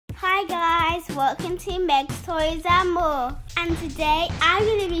Hi guys, welcome to Megstoysandmore, and today I'm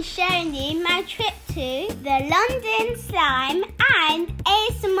going to be showing you my trip to the London Slime and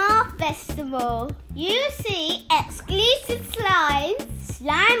ASMR Festival. You'll see exclusive slimes,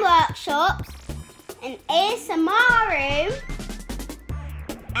 slime workshops, an ASMR room,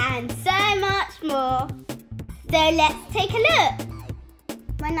 and so much more. So let's take a look.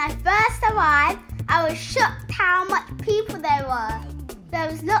 When I first arrived, I was shocked how much people there were. There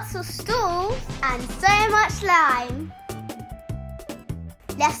was lots of stalls and so much slime.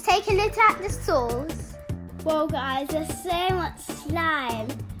 Let's take a look at the stalls. Well guys, there's so much slime.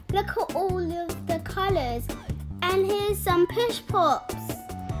 Look at all of the colours. And here's some push pops.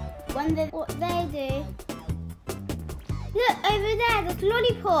 Wonder what they do. Look over there, there's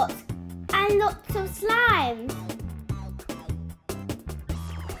lollipops and lots of slimes.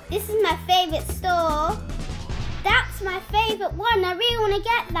 This is my favourite store. That's my favourite one. I really want to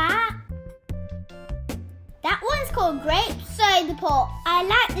get that. That one's called Grape Soda Pop. I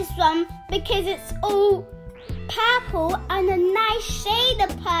like this one because it's all purple and a nice shade of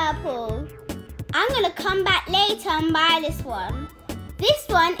purple. I'm going to come back later and buy this one. This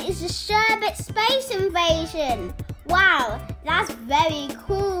one is the Sherbet Space Invasion. Wow, that's very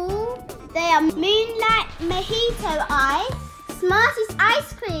cool. They are Moonlight Mojito Ice, Smarties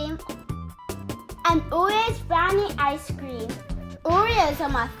Ice Cream, and Oreos Brownie Ice Cream. Oreos are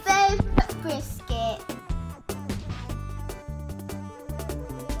my favourite biscuit.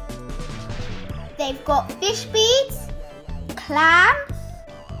 They've got fish beads, clams,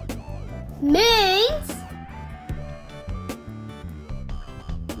 moons,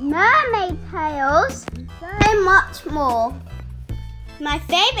 mermaid tails, so much more. My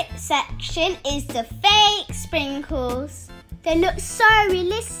favourite section is the fake sprinkles. They look so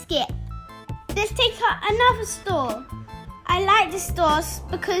realistic. Let's take out another store. I like the stores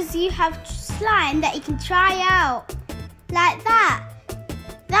because you have slime that you can try out. Like that.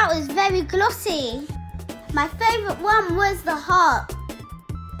 That was very glossy. My favourite one was the heart.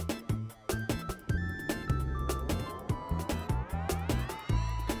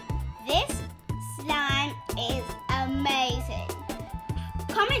 This slime is amazing.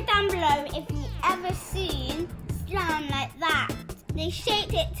 Comment down below if you've ever seen slime like that. They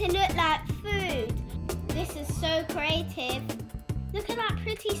shaped it to look like food. This is so creative. Look at that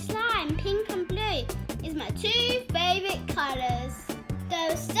pretty slime. Pink and blue is my two favourite colours. There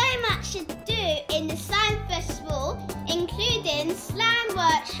was so much to do in the slime festival, including slime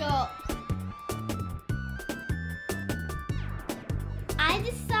workshops. I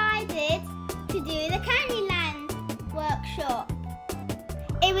decided to do the Candyland workshop.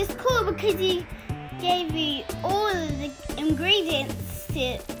 It was cool because he gave you all of the ingredients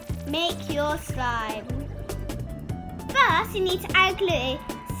to make your slime. First, you need to add glue.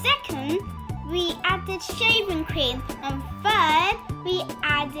 Second, we added shaving cream. And third, we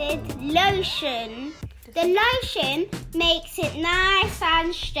added lotion. The lotion makes it nice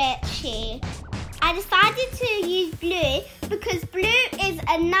and stretchy. I decided to use blue because blue is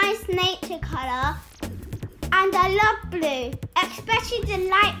a nice nature colour. And I love blue, especially the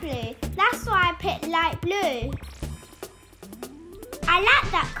light blue. That's why I picked light blue. I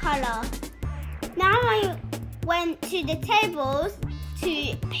like that colour. Now I went to the tables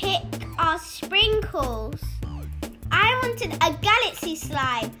to pick our sprinkles. I wanted a galaxy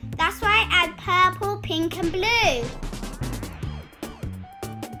slime. That's why I add purple, pink and blue.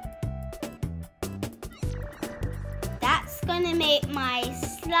 That's gonna make my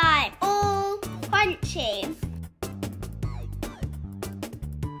slime all crunchy.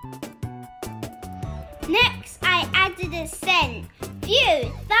 Next, I added a scent.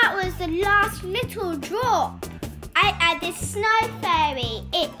 Phew, that was the last little drop. I added Snow Fairy.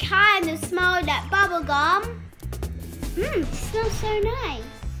 It kind of smelled like bubblegum. It smells so nice.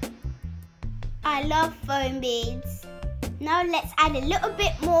 I love foam beads. Now let's add a little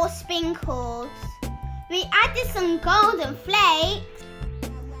bit more sprinkles. We added some golden flakes.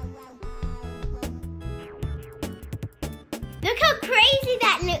 Look how crazy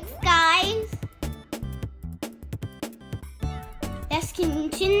that looks, guys. Let's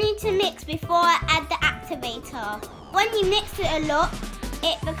continue to mix before I add the activator. When you mix it a lot,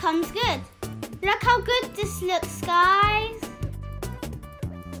 it becomes good. Look how good this looks, guys.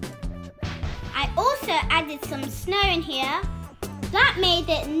 I also added some snow in here. That made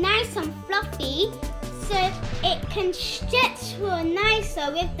it nice and fluffy so it can stretch real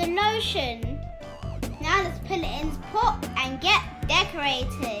nicer with the lotion. Now let's put it in the pot and get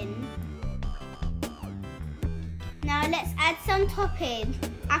decorating. Now let's add some topping.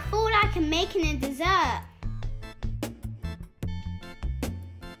 I feel like I'm making a dessert.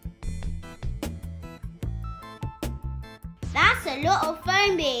 That's a lot of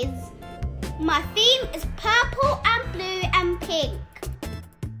foam beads. My theme is purple and blue and pink.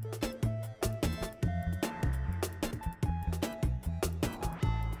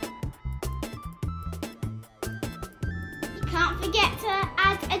 You can't forget to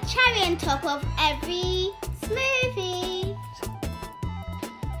add a cherry on top of every smoothie.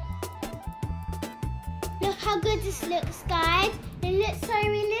 Look how good this looks, guys. It looks so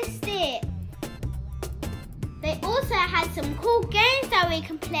realistic. They also had some cool games that we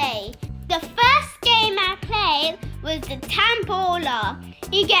can play. The first game I played was the Tamballer.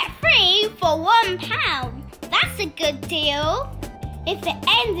 You get 3 for £1. That's a good deal. If it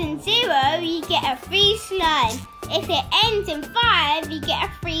ends in 0, you get a free slime. If it ends in 5, you get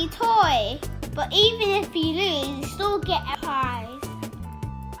a free toy. But even if you lose, you still get a prize.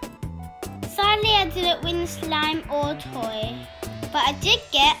 Sadly, I didn't win slime or toy, but I did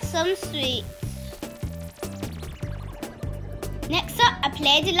get some sweets. Next up, I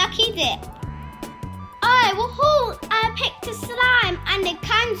played the Lucky Dip. Oh, woohoo! I picked a slime and the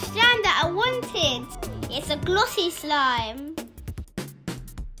kind of slime that I wanted. It's a glossy slime.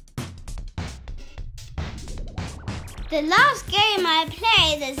 The last game I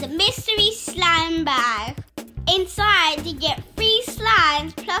played is a mystery slime bag. Inside, you get 3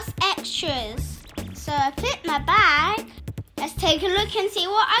 slimes plus extras. So I flipped my bag. Let's take a look and see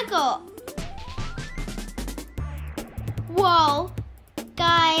what I got. Whoa,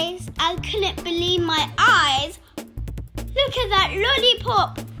 guys, I couldn't believe my eyes. Look at that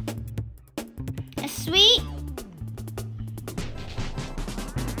lollipop. A sweet.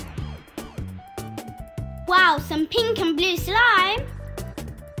 Wow, some pink and blue slime.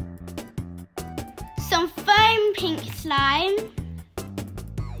 Some foam pink slime.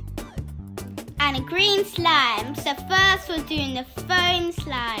 And a green slime. So first we're doing the foam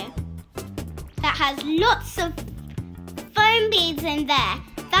slime. That has lots of foam beads in there.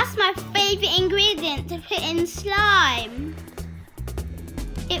 That's my favourite ingredient to put in slime.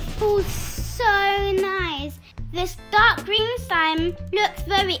 It feels so nice. This dark green slime looks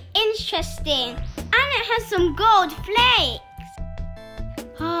very interesting and it has some gold flakes.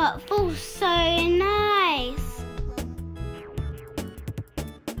 Oh, it feels so nice.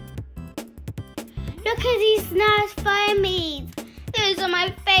 Look at these nice foam beads. Those are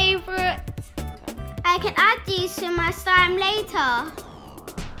my favourites. I can add these to my slime later.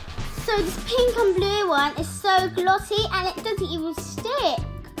 So this pink and blue one is so glossy and it doesn't even stick.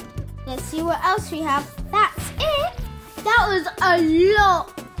 Let's see what else we have. That's it. That was a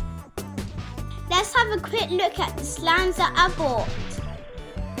lot. Let's have a quick look at the slimes that I bought.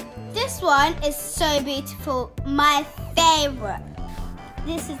 This one is so beautiful. My favourite.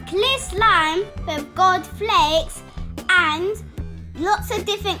 This is clear slime with gold flakes and lots of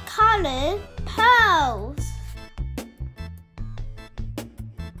different coloured pearls.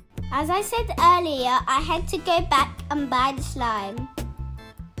 As I said earlier, I had to go back and buy the slime.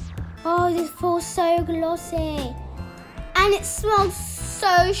 Oh, this feels so glossy. And it smells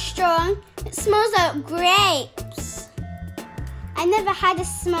so strong. It smells like grapes. I never had a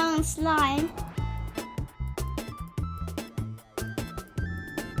smelling slime.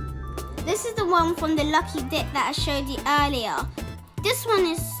 This is the one from the Lucky Dip that I showed you earlier. This one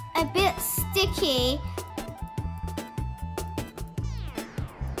is a bit sticky.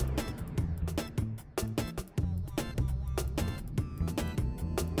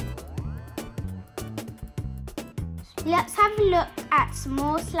 Let's have a look at some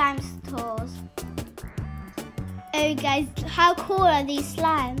more slime stores. Oh guys, how cool are these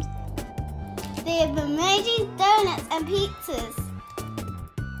slimes? They have amazing donuts and pizzas.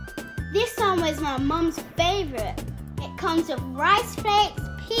 This one was my mum's favourite. It comes with rice flakes,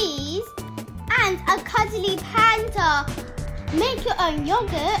 peas, and a cuddly panda. Make your own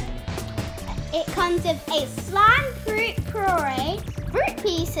yogurt. It comes with a slime fruit puree, fruit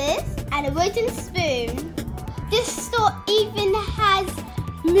pieces, and a wooden spoon. This store even has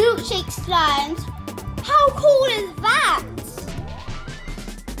milkshake slimes. How cool is that?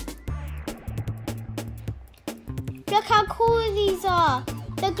 Look how cool these are.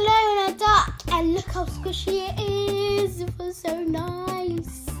 They glow in the dark and look how squishy it is. It feels so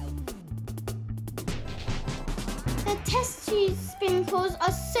nice. The test tube sprinkles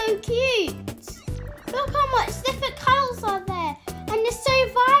are so cute. Look how much different colours are there and they're so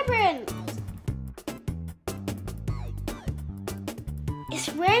vibrant. This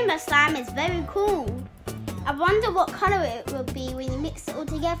rainbow slime is very cool. I wonder what colour it will be when you mix it all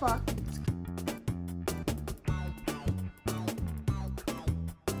together.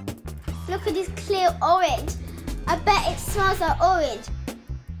 Look at this clear orange. I bet it smells like orange.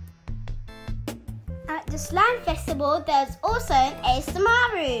 the slime festival, there was also an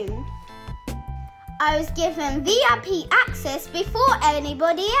ASMR room. I was given VIP access before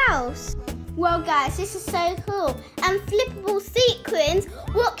anybody else. Well guys, this is so cool. And flippable sequins,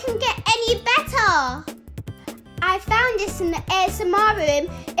 what can get any better? I found this in the ASMR room.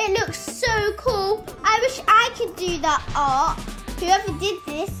 It looks so cool. I wish I could do that art. Whoever did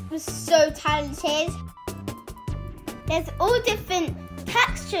this was so talented. There's all different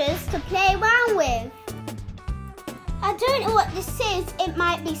textures to play around with. I don't know what this is. It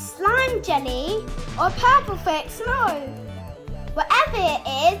might be slime jelly or purple fake snow. Whatever it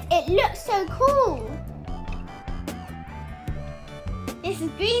is, it looks so cool. This is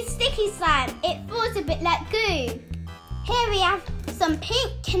green sticky slime. It feels a bit like goo. Here we have some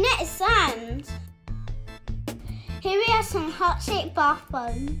pink kinetic sand. Here we have some heart-shaped bath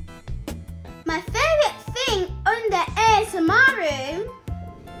bombs. My favourite thing on the ASMR room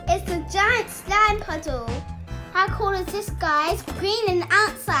is the giant slime puddle. How cool is this, guys? Green on the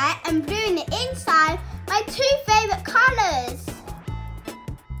outside and blue on the inside. My two favourite colours.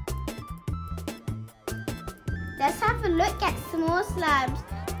 Let's have a look at some more slimes.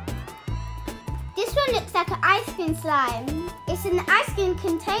 This one looks like an ice cream slime. It's in the ice cream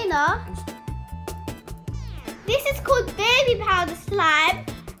container. This is called baby powder slime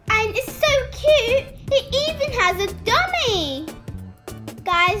and it's so cute. It even has a dummy.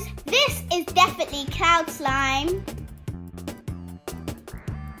 Guys, this is definitely cloud slime.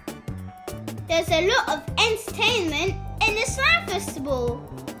 There's a lot of entertainment in the slime festival.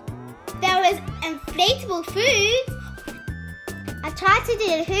 There was inflatable food. I tried to do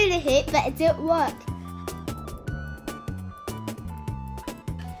the hula hoop, but it didn't work.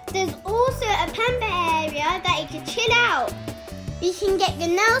 There's also a pamper area that you can chill out. You can get your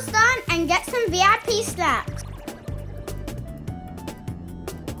nails done and get some VIP snacks.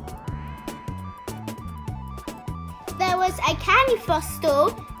 There was a candy floss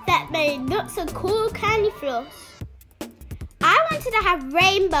store that made lots of cool candy floss. I wanted to have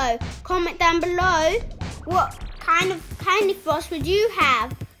rainbow. Comment down below what kind of candy floss would you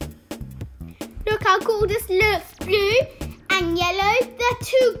have. Look how cool this looks. Blue and yellow, they're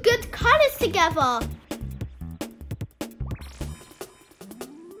two good colours together.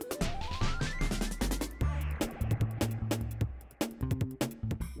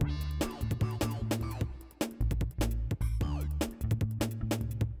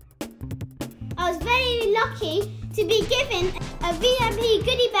 I was very lucky to be given a VIP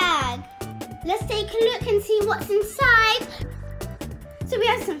goodie bag. Let's take a look and see what's inside. So we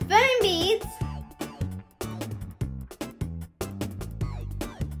have some foam beads.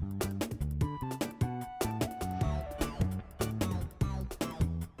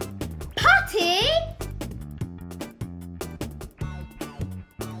 Putty.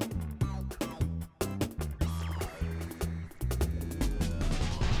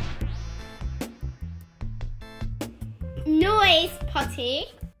 Noise potty.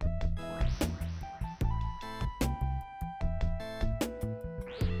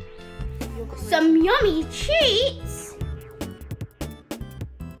 Some yummy treats.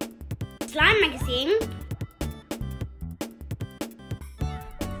 Slime magazine.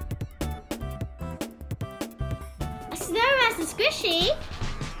 A snow as a squishy.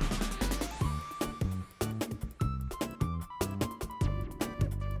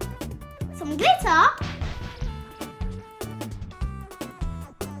 Some glitter.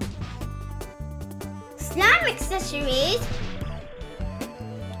 Slime accessories.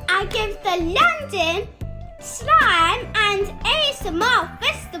 I give the London Slime and ASMR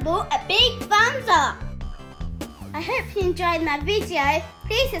Festival a big thumbs up. I hope you enjoyed my video.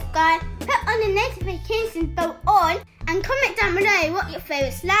 Please subscribe, put on the notification bell on and comment down below what your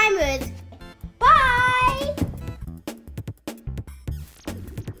favourite slime was.